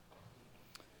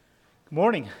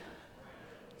Morning.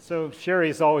 So Sherry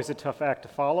is always a tough act to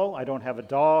follow. I don't have a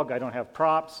dog, I don't have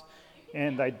props,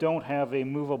 and I don't have a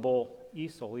movable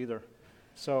easel either.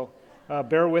 So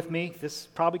bear with me. This is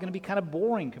probably going to be kind of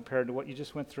boring compared to what you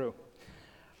just went through.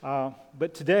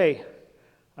 But today,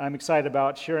 I'm excited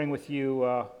about sharing with you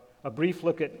a brief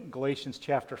look at Galatians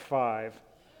chapter 5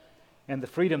 and the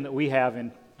freedom that we have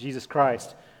in Jesus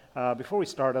Christ. Before we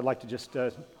start, I'd like to just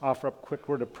offer up a quick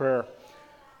word of prayer.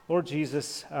 Lord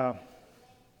Jesus,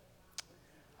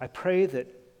 I pray that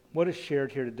what is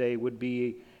shared here today would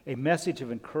be a message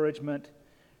of encouragement,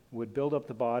 would build up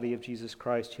the body of Jesus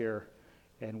Christ here,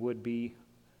 and would be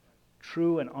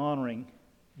true and honoring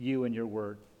you and your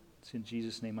word. It's in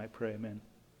Jesus' name I pray, amen.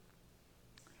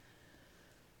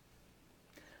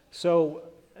 So,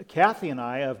 Kathy and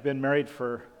I have been married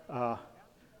for a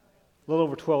little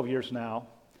over 12 years now.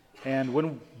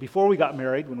 And before we got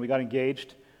married, when we got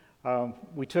engaged,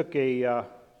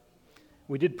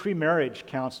 we did pre-marriage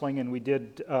counseling, and we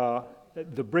did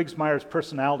the Briggs-Myers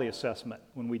personality assessment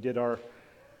when we did our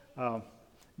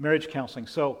marriage counseling.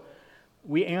 So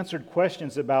we answered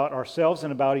questions about ourselves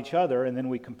and about each other, and then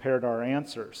we compared our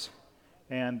answers.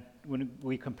 And when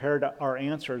we compared our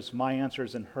answers, my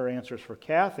answers and her answers for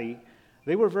Kathy,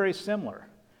 they were very similar.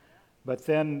 But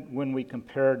then when we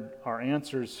compared our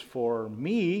answers for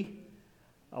me,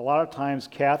 a lot of times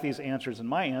Kathy's answers and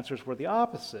my answers were the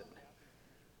opposite.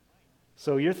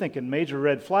 So you're thinking major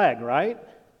red flag, right?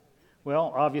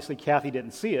 Well, obviously Kathy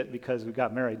didn't see it because we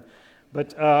got married.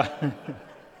 But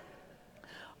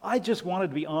I just wanted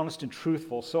to be honest and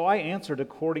truthful, so I answered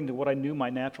according to what I knew my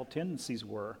natural tendencies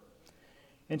were.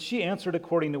 And she answered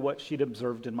according to what she'd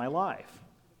observed in my life.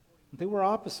 They were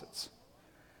opposites.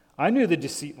 I knew the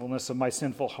deceitfulness of my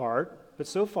sinful heart, but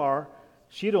so far,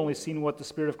 she had only seen what the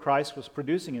Spirit of Christ was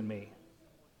producing in me.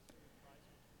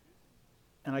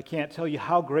 And I can't tell you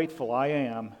how grateful I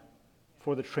am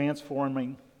for the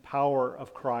transforming power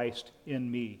of Christ in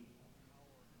me.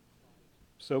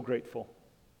 So grateful.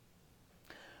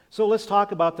 So let's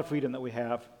talk about the freedom that we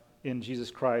have in Jesus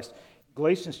Christ.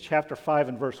 Galatians chapter 5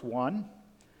 and verse 1,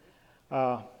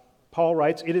 Paul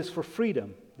writes, "It is for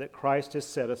freedom that Christ has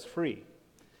set us free."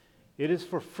 It is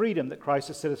for freedom that Christ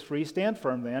has set us free. Stand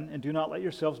firm then, and do not let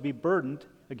yourselves be burdened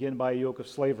again by a yoke of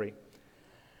slavery.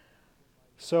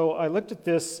 So I looked at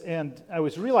this, and I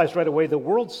realized right away the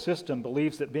world system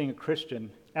believes that being a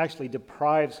Christian actually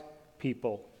deprives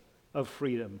people of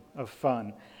freedom, of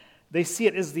fun. They see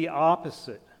it as the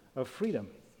opposite of freedom.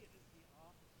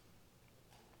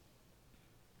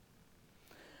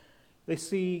 They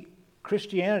see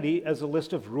Christianity as a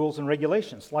list of rules and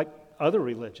regulations, like other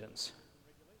religions.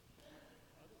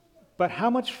 But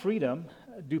how much freedom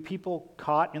do people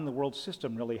caught in the world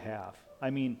system really have?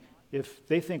 I mean, if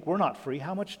they think we're not free,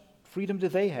 how much freedom do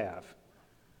they have?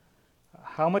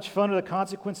 How much fun are the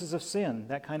consequences of sin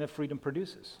that kind of freedom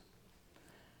produces?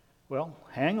 Well,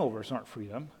 hangovers aren't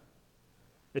freedom.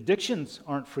 Addictions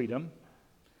aren't freedom.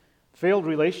 Failed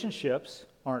relationships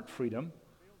aren't freedom.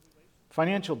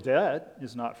 Financial debt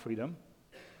is not freedom.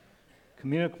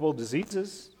 Communicable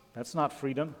diseases, that's not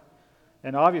freedom.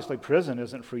 And obviously prison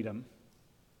isn't freedom.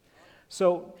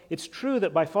 So it's true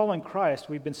that by following Christ,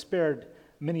 we've been spared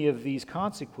many of these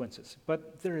consequences.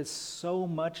 But there is so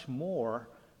much more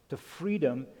to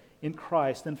freedom in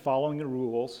Christ than following the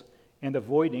rules and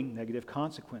avoiding negative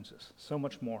consequences. So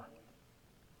much more.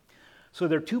 So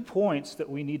there are 2 points that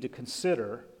we need to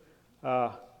consider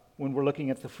when we're looking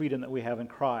at the freedom that we have in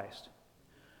Christ.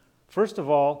 First of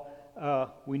all,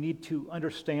 we need to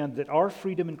understand that our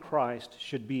freedom in Christ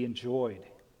should be enjoyed.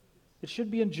 It should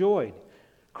be enjoyed.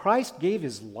 Christ gave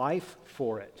his life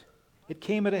for it. It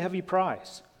came at a heavy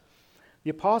price.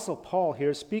 The Apostle Paul here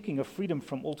is speaking of freedom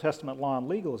from Old Testament law and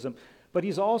legalism, but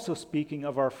he's also speaking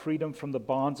of our freedom from the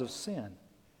bonds of sin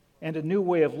and a new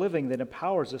way of living that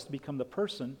empowers us to become the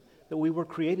person that we were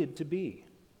created to be.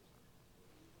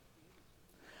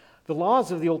 The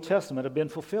laws of the Old Testament have been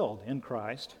fulfilled in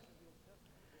Christ,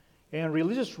 and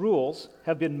religious rules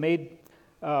made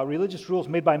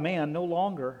by man no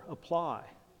longer apply.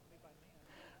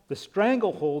 The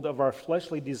stranglehold of our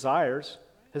fleshly desires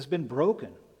has been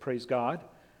broken, praise God.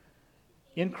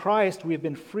 In Christ, we have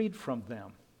been freed from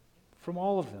them, from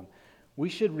all of them. We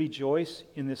should rejoice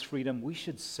in this freedom. We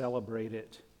should celebrate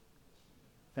it.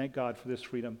 Thank God for this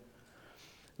freedom.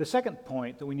 The second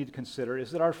point that we need to consider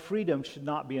is that our freedom should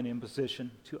not be an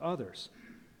imposition to others.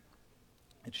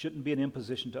 It shouldn't be an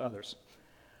imposition to others.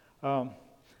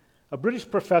 A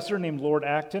British professor named Lord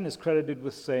Acton is credited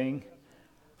with saying,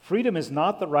 "Freedom is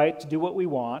not the right to do what we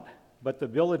want, but the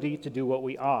ability to do what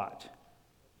we ought."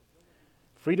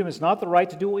 Freedom is not the right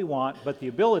to do what we want, but the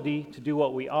ability to do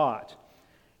what we ought.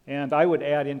 And I would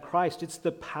add, in Christ, it's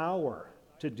the power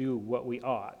to do what we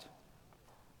ought.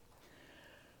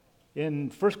 In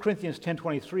 1 Corinthians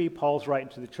 10:23, Paul's writing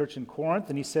to the church in Corinth,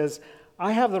 and he says,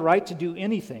 I have the right to do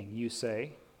anything, you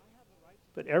say,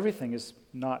 but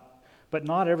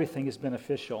not everything is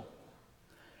beneficial.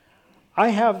 I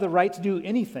have the right to do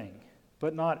anything,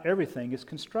 but not everything is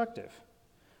constructive.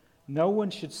 No one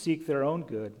should seek their own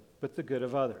good, but the good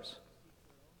of others.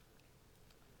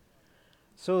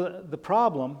 So the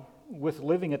problem with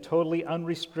living a totally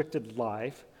unrestricted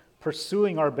life,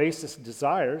 pursuing our basest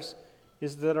desires,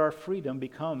 is that our freedom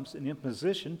becomes an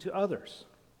imposition to others.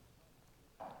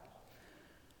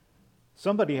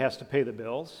 Somebody has to pay the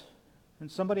bills,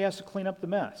 and somebody has to clean up the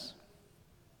mess.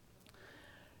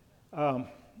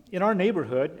 In our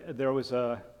neighborhood,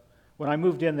 when I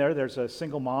moved in there's a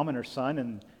single mom and her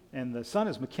son, and the son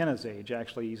is McKenna's age,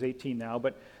 actually. He's 18 now,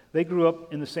 but they grew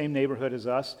up in the same neighborhood as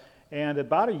us. And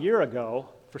about a year ago,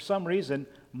 for some reason,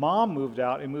 mom moved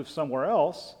out and moved somewhere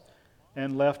else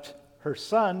and left her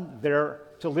son there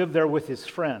to live there with his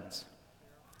friends.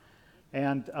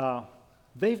 And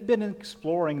they've been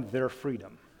exploring their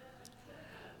freedom.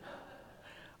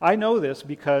 I know this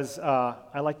because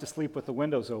I like to sleep with the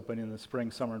windows open in the spring,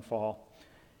 summer, and fall.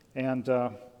 And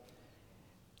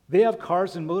they have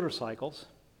cars and motorcycles,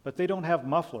 but they don't have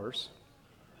mufflers.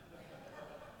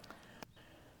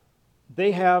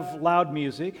 They have loud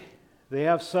music. They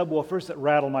have subwoofers that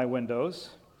rattle my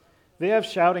windows. They have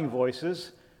shouting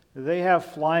voices. They have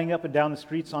flying up and down the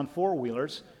streets on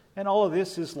four-wheelers. And all of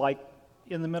this is like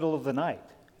in the middle of the night.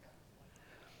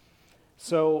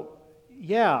 So,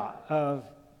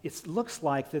 it looks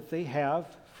like that they have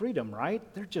freedom, right?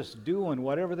 They're just doing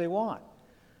whatever they want.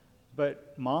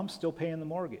 But mom's still paying the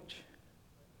mortgage.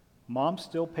 Mom's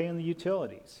still paying the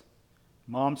utilities.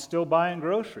 Mom's still buying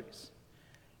groceries.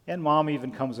 And mom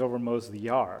even comes over and mows the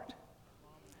yard.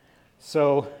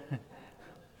 So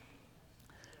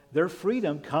their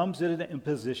freedom comes at an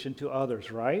imposition to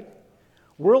others, right?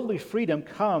 Worldly freedom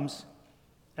comes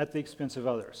at the expense of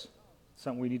others.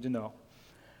 Something we need to know.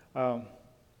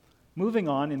 Moving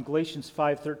on, in Galatians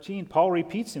 5:13, Paul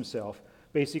repeats himself.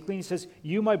 Basically, he says,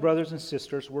 you, my brothers and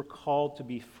sisters, were called to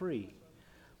be free.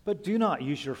 But do not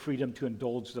use your freedom to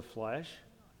indulge the flesh.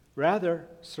 Rather,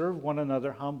 serve one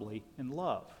another humbly in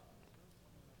love.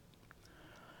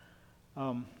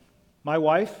 My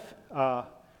wife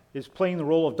is playing the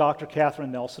role of Dr.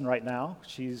 Catherine Nelson right now.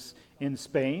 She's in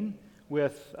Spain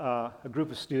with a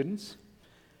group of students.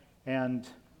 And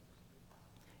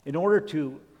in order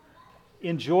to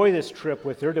enjoy this trip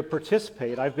with her, to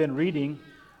participate, I've been reading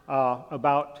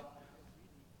about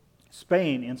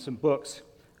Spain in some books.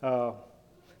 The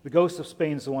Ghost of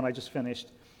Spain is the one I just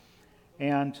finished.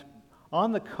 And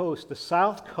on the coast, the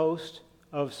south coast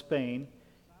of Spain,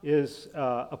 is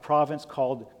a province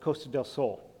called Costa del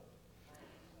Sol.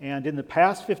 And in the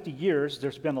past 50 years,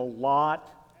 there's been a lot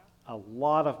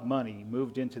of money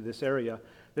moved into this area.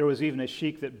 There was even a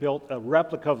sheik that built a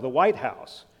replica of the White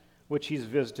House, which he's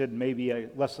visited maybe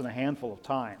less than a handful of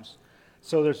times.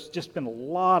 So there's just been a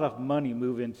lot of money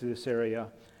move into this area,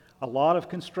 a lot of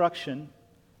construction,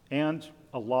 and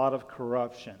a lot of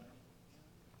corruption.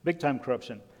 Big-time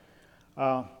corruption.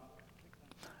 And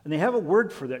they have a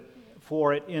word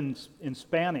for it in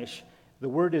Spanish. The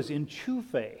word is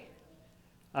enchufe.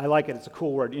 I like it. It's a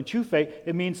cool word. Enchufe,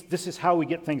 it means this is how we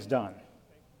get things done.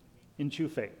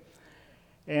 Enchufe.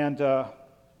 And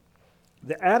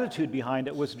the attitude behind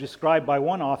it was described by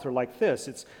one author like this.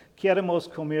 It's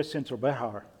queremos comer sin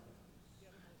trabajar.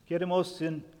 Queremos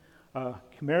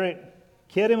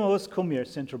comer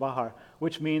sin trabajar,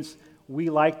 which means we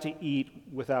like to eat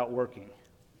without working.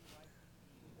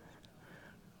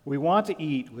 We want to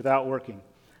eat without working.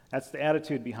 That's the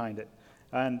attitude behind it.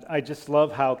 And I just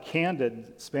love how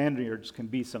candid Spaniards can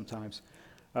be sometimes.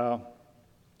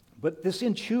 But this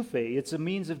enchufe, it's a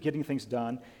means of getting things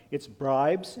done. It's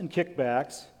bribes and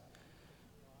kickbacks.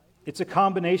 It's a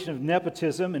combination of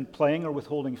nepotism and playing or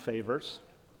withholding favors.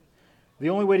 The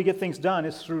only way to get things done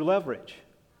is through leverage.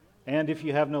 And if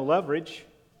you have no leverage,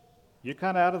 you're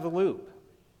kind of out of the loop.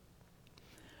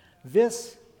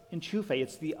 This enchufe,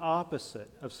 it's the opposite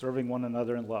of serving one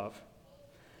another in love.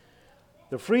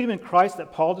 The freedom in Christ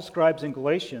that Paul describes in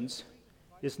Galatians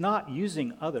is not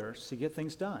using others to get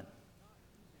things done.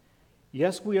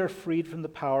 Yes, we are freed from the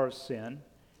power of sin,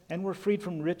 and we're freed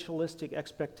from ritualistic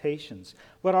expectations,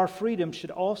 but our freedom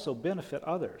should also benefit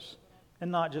others,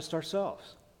 and not just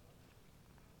ourselves.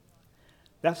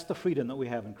 That's the freedom that we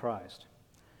have in Christ.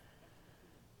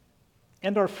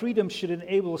 And our freedom should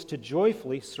enable us to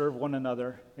joyfully serve one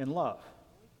another in love.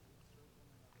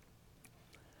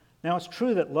 Now, it's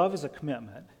true that love is a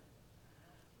commitment,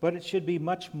 but it should be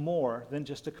much more than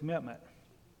just a commitment.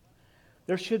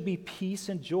 There should be peace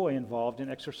and joy involved in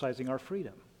exercising our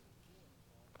freedom.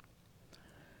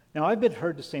 Now, I've been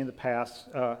heard to say in the past,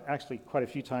 actually quite a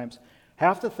few times,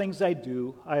 half the things I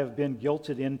do, I have been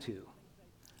guilted into.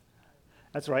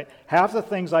 That's right. Half the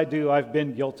things I do, I've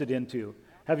been guilted into.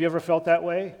 Have you ever felt that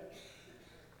way?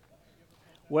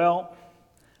 Well,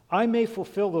 I may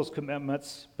fulfill those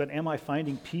commitments, but am I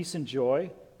finding peace and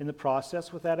joy in the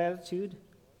process with that attitude?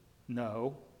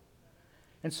 No.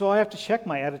 And so I have to check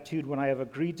my attitude when I have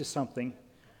agreed to something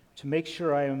to make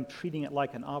sure I am treating it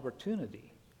like an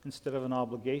opportunity instead of an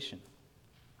obligation.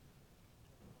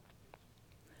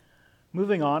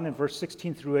 Moving on in verse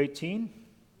 16 through 18,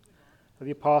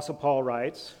 the Apostle Paul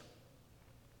writes,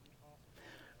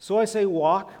 "So I say,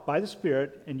 walk by the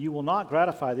Spirit, and you will not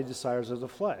gratify the desires of the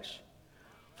flesh.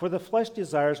 For the flesh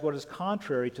desires what is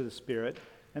contrary to the Spirit,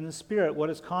 and the Spirit what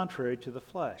is contrary to the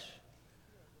flesh.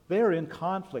 They are in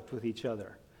conflict with each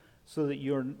other, so that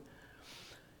you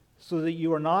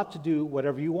are not to do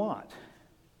whatever you want.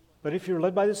 But if you are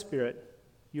led by the Spirit,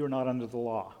 you are not under the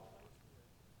law."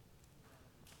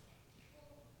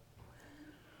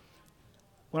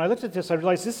 When I looked at this, I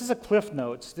realized this is a Cliff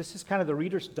Notes. This is kind of the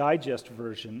Reader's Digest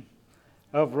version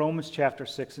of Romans chapter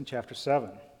 6 and chapter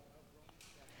 7.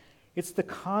 It's the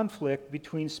conflict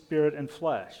between spirit and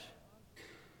flesh.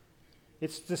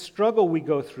 It's the struggle we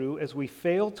go through as we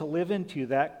fail to live into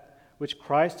that which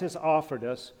Christ has offered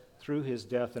us through his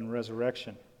death and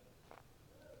resurrection.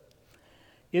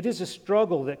 It is a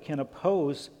struggle that can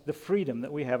oppose the freedom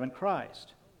that we have in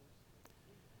Christ.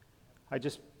 I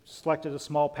just selected a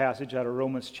small passage out of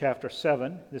Romans chapter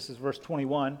 7. This is verse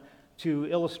 21 to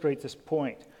illustrate this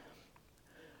point.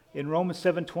 In Romans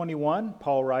 7:21,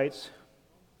 Paul writes,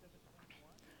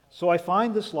 "So I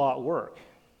find this law at work.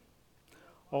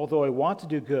 Although I want to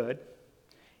do good,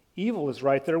 evil is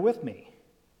right there with me.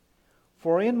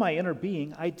 For in my inner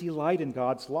being I delight in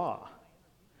God's law.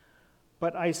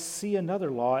 But I see another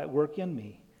law at work in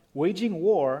me, waging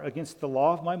war against the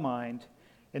law of my mind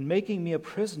and making me a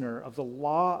prisoner of the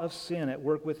law of sin at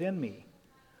work within me.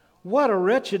 What a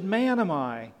wretched man am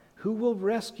I! Who will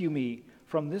rescue me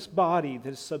from this body that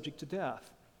is subject to death?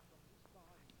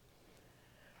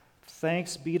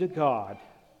 Thanks be to God,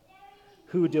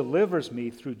 who delivers me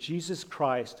through Jesus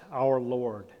Christ our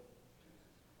Lord."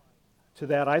 To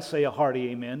that I say a hearty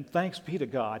amen. Thanks be to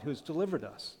God who has delivered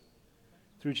us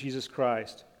through Jesus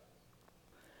Christ.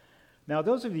 Now,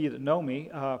 those of you that know me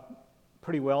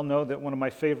pretty well know that one of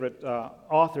my favorite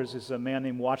authors is a man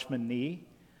named Watchman Nee.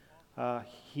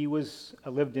 He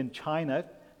lived in China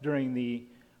during the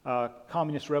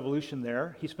communist revolution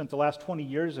there. He spent the last 20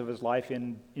 years of his life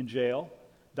in jail,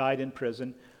 died in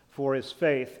prison for his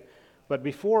faith. But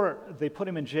before they put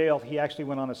him in jail, he actually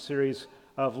went on a series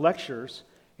of lectures,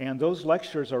 and those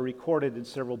lectures are recorded in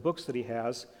several books that he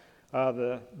has.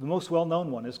 The most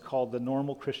well-known one is called The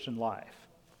Normal Christian Life.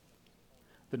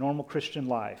 The Normal Christian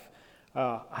Life.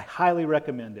 I highly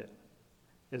recommend it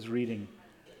as reading.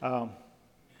 It's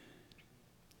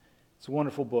a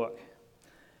wonderful book.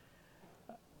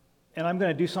 And I'm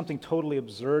going to do something totally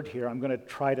absurd here. I'm going to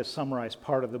try to summarize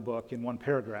part of the book in one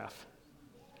paragraph.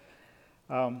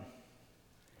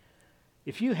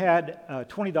 If you had a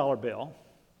 $20 bill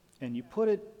and you put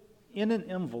it in an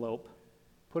envelope,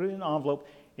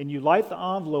 and you light the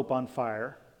envelope on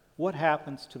fire, what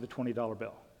happens to the $20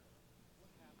 bill?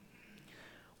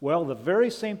 Well, the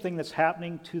very same thing that's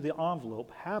happening to the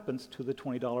envelope happens to the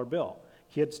 $20 bill.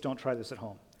 Kids, don't try this at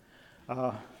home.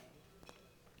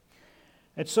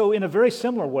 And so in a very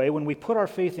similar way, when we put our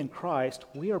faith in Christ,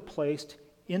 we are placed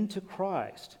into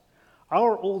Christ.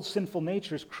 Our old sinful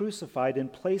nature is crucified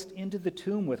and placed into the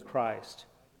tomb with Christ.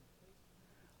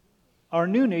 Our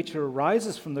new nature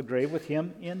rises from the grave with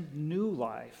him in new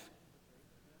life.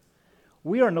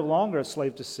 We are no longer a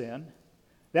slave to sin.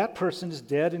 That person is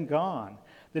dead and gone.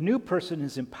 The new person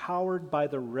is empowered by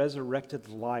the resurrected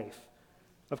life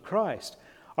of Christ.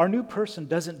 Our new person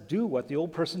doesn't do what the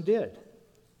old person did.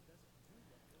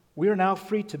 We are now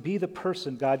free to be the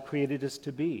person God created us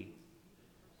to be.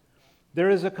 There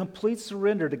is a complete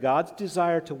surrender to God's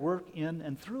desire to work in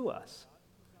and through us.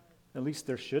 At least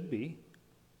there should be.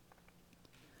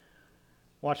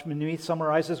 Watchman Nee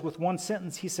summarizes with one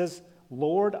sentence. He says,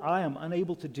 "Lord, I am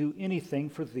unable to do anything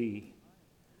for thee,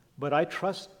 but I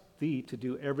trust thee to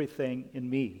do everything in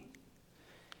me."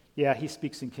 Yeah, he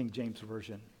speaks in King James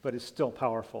Version, but it's still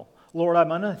powerful. "Lord,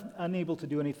 I'm unable to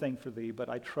do anything for thee, but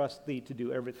I trust thee to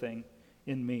do everything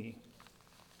in me."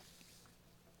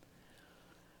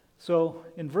 So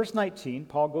in verse 19,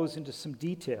 Paul goes into some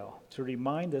detail to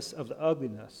remind us of the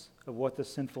ugliness of what the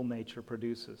sinful nature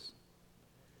produces.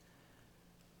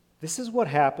 This is what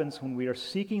happens when we are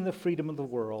seeking the freedom of the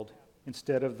world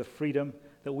instead of the freedom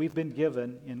that we've been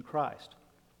given in Christ.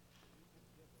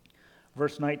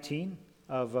 Verse 19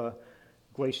 of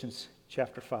Galatians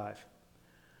chapter 5.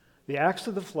 The acts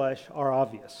of the flesh are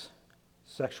obvious: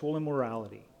 sexual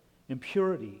immorality,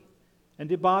 impurity and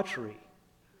debauchery,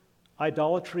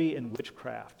 idolatry and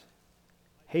witchcraft,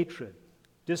 hatred,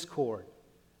 discord,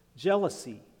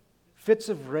 jealousy, fits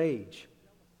of rage,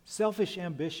 selfish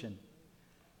ambition,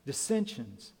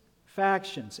 dissensions,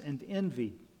 factions and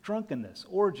envy, drunkenness,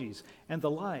 orgies, and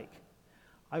the like.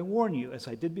 I warn you, as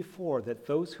I did before, that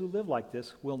those who live like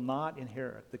this will not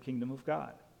inherit the kingdom of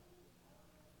God.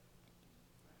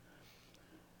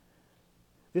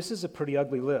 This is a pretty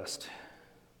ugly list.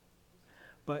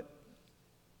 But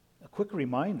a quick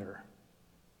reminder,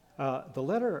 the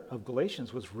letter of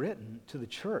Galatians was written to the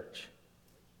church.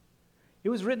 It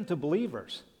was written to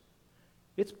believers.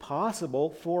 It's possible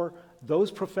for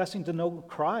those professing to know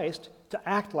Christ to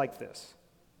act like this.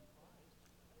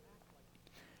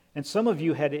 And some of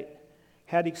you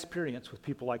had experience with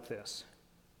people like this.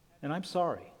 And I'm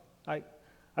sorry. I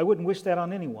wouldn't wish that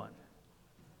on anyone.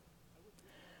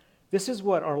 This is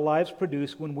what our lives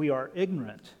produce when we are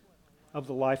ignorant of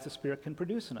the life the Spirit can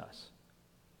produce in us.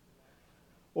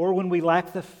 Or when we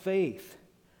lack the faith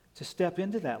to step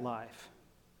into that life.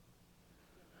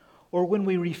 Or when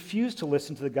we refuse to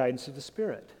listen to the guidance of the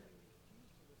Spirit.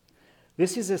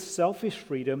 This is a selfish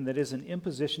freedom that is an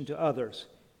imposition to others.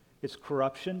 It's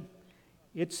corruption.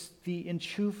 It's the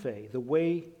enchufe, the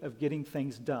way of getting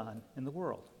things done in the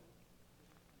world.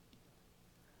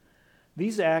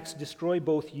 These acts destroy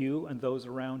both you and those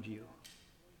around you.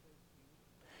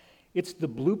 It's the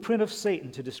blueprint of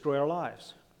Satan to destroy our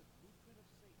lives.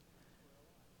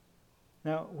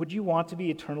 Now, would you want to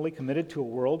be eternally committed to a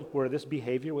world where this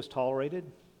behavior was tolerated?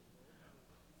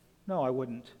 No, I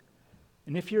wouldn't.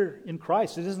 And if you're in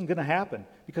Christ, it isn't going to happen,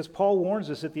 because Paul warns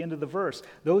us at the end of the verse,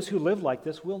 those who live like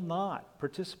this will not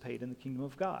participate in the kingdom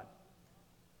of God.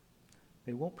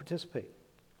 They won't participate.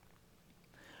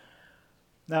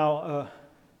 Now,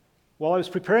 while I was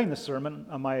preparing this sermon,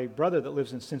 my brother that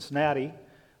lives in Cincinnati,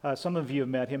 some of you have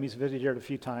met him, he's visited here a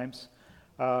few times,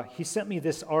 he sent me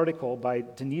this article by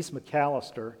Denise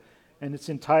McAllister, and it's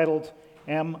entitled,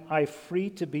 Am I Free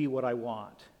to Be What I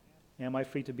Want? Am I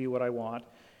Free to Be What I Want?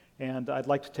 And I'd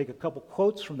like to take a couple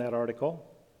quotes from that article.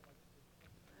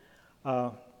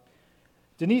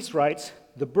 Denise writes,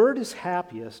 "The bird is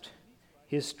happiest,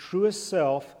 his truest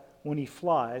self, when he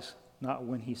flies, not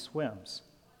when he swims.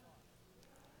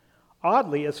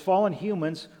 Oddly, as fallen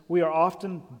humans, we are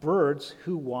often birds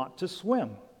who want to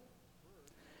swim,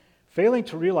 failing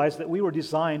to realize that we were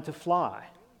designed to fly.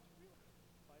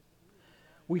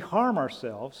 We harm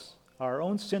ourselves, our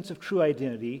own sense of true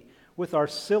identity, with our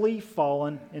silly,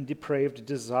 fallen, and depraved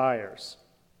desires.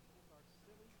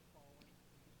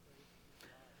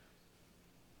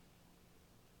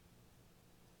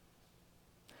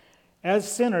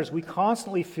 As sinners, we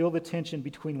constantly feel the tension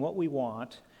between what we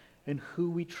want and who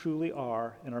we truly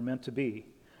are and are meant to be.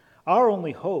 Our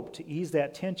only hope to ease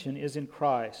that tension is in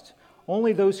Christ.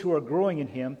 Only those who are growing in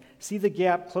Him see the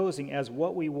gap closing as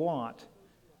what we want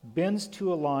bends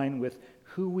to align with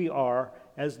who we are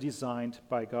as designed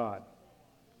by God."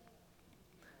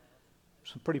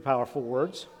 Some pretty powerful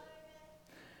words.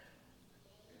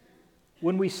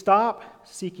 When we stop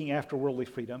seeking after worldly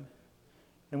freedom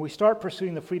and we start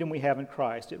pursuing the freedom we have in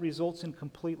Christ, it results in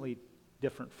completely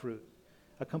different fruit,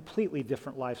 a completely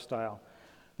different lifestyle.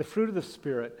 The fruit of the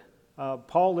Spirit,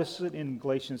 Paul lists it in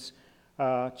Galatians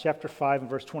chapter 5 and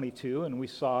verse 22, and we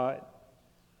saw it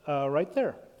right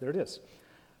there. There it is.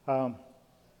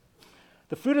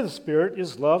 The fruit of the Spirit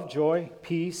is love, joy,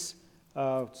 peace,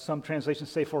 some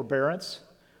translations say forbearance,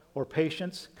 or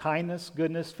patience, kindness,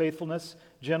 goodness, faithfulness,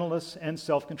 gentleness, and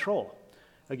self-control.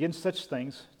 Against such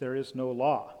things there is no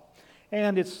law.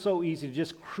 And it's so easy to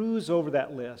just cruise over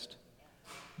that list.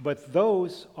 But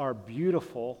those are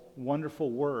beautiful,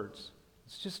 wonderful words.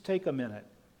 Let's just take a minute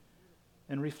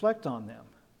and reflect on them.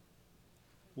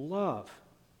 Love,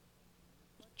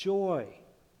 joy,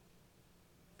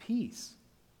 peace,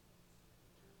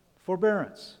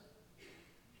 forbearance,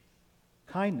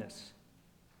 kindness,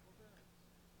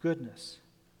 goodness,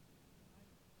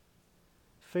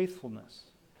 faithfulness,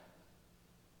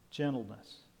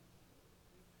 gentleness,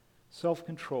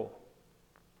 self-control.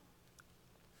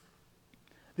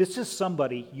 This is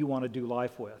somebody you want to do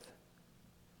life with.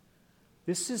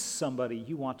 This is somebody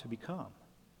you want to become.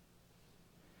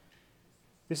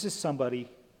 This is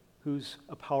somebody who's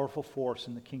a powerful force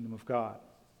in the kingdom of God.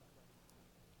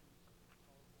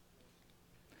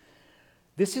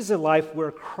 This is a life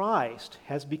where Christ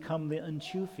has become the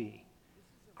enchufe.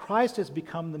 Christ has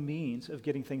become the means of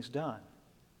getting things done,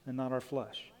 and not our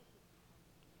flesh.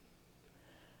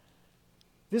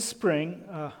 This spring,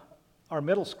 our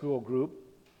middle school group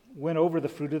went over the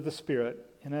fruit of the Spirit,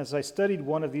 and as I studied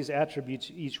one of these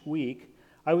attributes each week,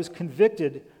 I was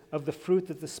convicted of the fruit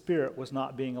that the Spirit was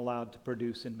not being allowed to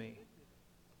produce in me.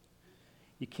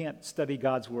 You can't study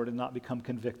God's Word and not become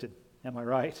convicted. Am I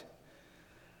right?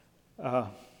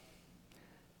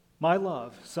 My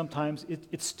love, sometimes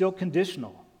it's still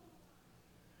conditional.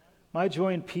 My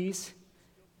joy and peace,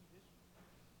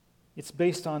 it's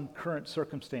based on current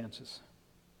circumstances.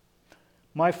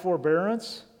 My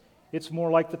forbearance, it's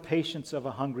more like the patience of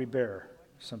a hungry bear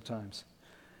sometimes.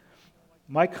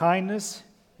 My kindness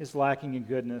is lacking in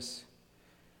goodness,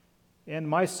 and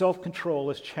my self-control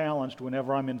is challenged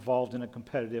whenever I'm involved in a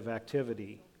competitive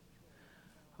activity.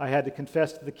 I had to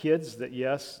confess to the kids that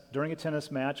yes, during a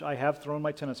tennis match, I have thrown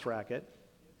my tennis racket,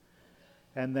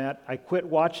 and that I quit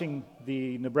watching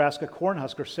the Nebraska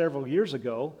Cornhuskers several years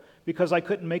ago because I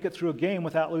couldn't make it through a game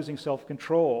without losing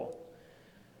self-control.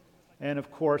 And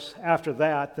of course, after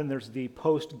that, then there's the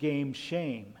post-game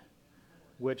shame,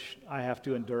 which I have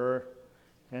to endure,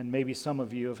 and maybe some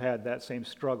of you have had that same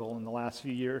struggle in the last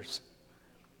few years.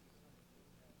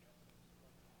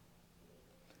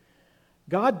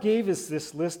 God gave us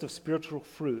this list of spiritual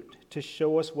fruit to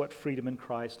show us what freedom in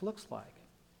Christ looks like,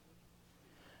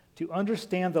 to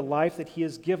understand the life that He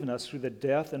has given us through the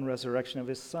death and resurrection of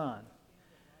His Son,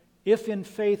 if in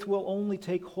faith we'll only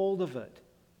take hold of it.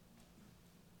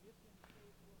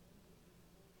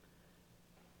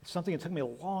 It's something that took me a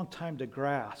long time to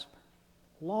grasp,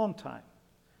 long time,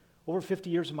 over 50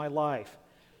 years of my life.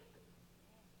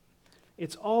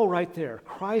 It's all right there.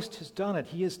 Christ has done it.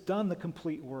 He has done the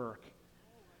complete work.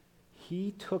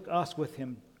 He took us with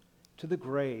Him to the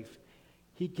grave.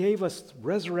 He gave us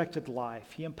resurrected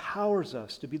life. He empowers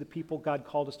us to be the people God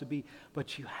called us to be,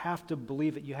 but you have to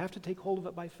believe it. You have to take hold of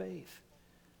it by faith.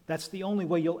 That's the only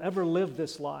way you'll ever live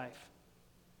this life.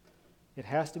 It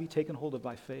has to be taken hold of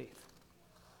by faith.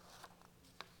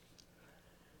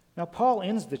 Now, Paul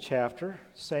ends the chapter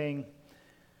saying,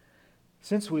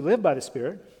 since we live by the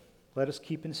Spirit, let us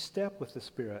keep in step with the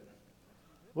Spirit.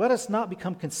 Let us not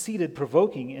become conceited,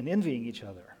 provoking, and envying each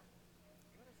other.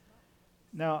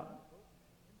 Now,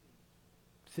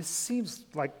 this seems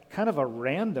like kind of a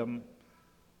random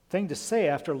thing to say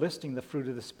after listing the fruit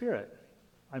of the Spirit.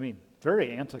 I mean,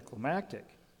 very anticlimactic.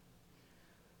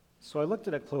 So I looked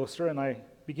at it closer, and I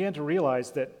began to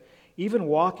realize that even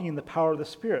walking in the power of the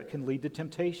Spirit can lead to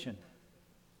temptation.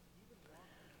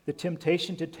 The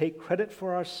temptation to take credit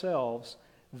for ourselves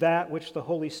that which the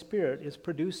Holy Spirit is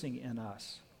producing in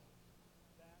us.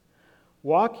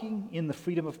 Walking in the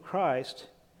freedom of Christ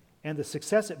and the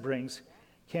success it brings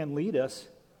can lead us,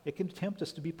 it can tempt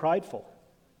us to be prideful.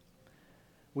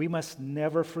 We must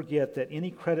never forget that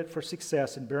any credit for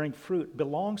success and bearing fruit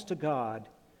belongs to God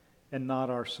and not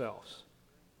ourselves.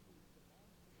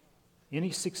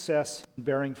 Any success in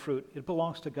bearing fruit, it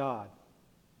belongs to God,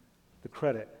 the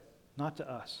credit, not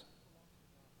to us.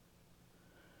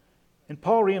 And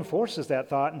Paul reinforces that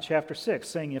thought in chapter 6,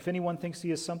 saying, if anyone thinks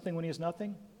he is something when he is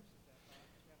nothing,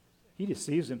 he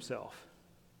deceives himself.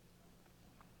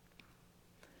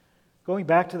 Going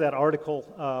back to that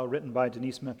article written by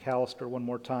Denise McAllister one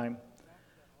more time,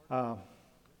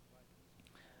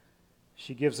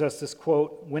 she gives us this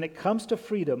quote, when it comes to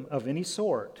freedom of any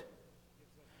sort,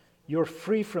 you're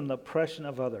free from the oppression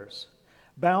of others,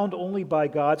 bound only by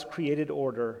God's created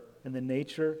order and the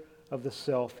nature of the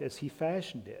self as He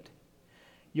fashioned it.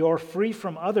 You're free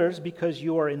from others because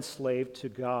you are enslaved to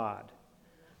God.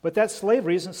 But that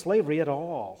slavery isn't slavery at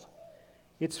all.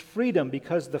 It's freedom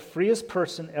because the freest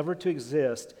person ever to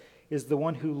exist is the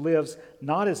one who lives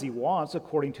not as he wants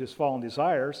according to his fallen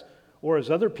desires or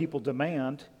as other people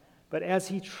demand, but as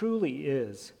he truly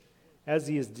is, as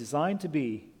he is designed to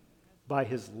be by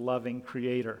his loving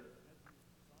Creator.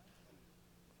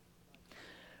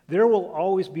 There will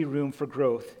always be room for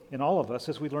growth in all of us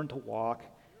as we learn to walk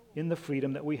in the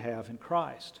freedom that we have in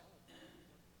Christ.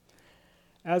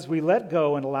 As we let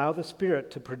go and allow the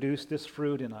Spirit to produce this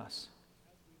fruit in us.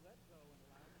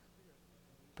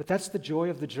 But that's the joy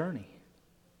of the journey.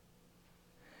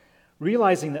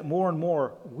 Realizing that more and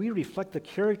more we reflect the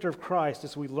character of Christ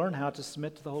as we learn how to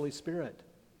submit to the Holy Spirit.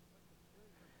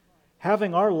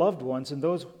 Having our loved ones and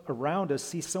those around us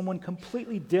see someone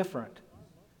completely different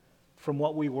from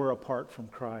what we were apart from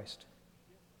Christ.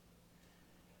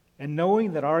 And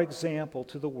knowing that our example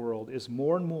to the world is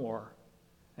more and more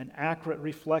an accurate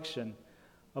reflection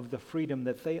of the freedom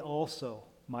that they also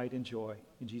might enjoy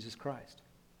in Jesus Christ.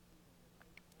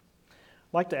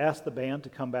 like to ask the band to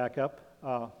come back up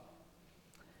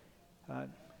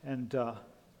and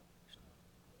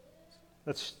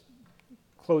let's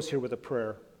close here with a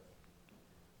prayer.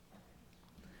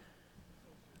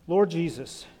 Lord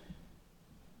Jesus,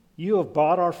 you have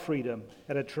bought our freedom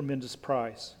at a tremendous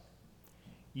price.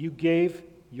 You gave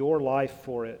your life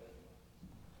for it.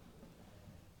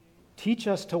 Teach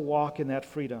us to walk in that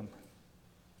freedom,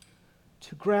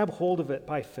 to grab hold of it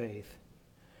by faith,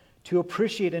 to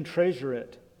appreciate and treasure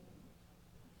it.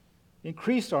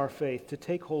 Increase our faith to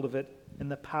take hold of it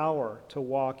and the power to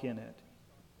walk in it.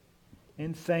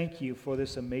 And thank you for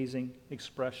this amazing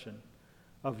expression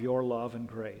of your love and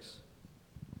grace.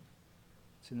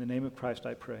 It's in the name of Christ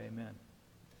I pray, amen.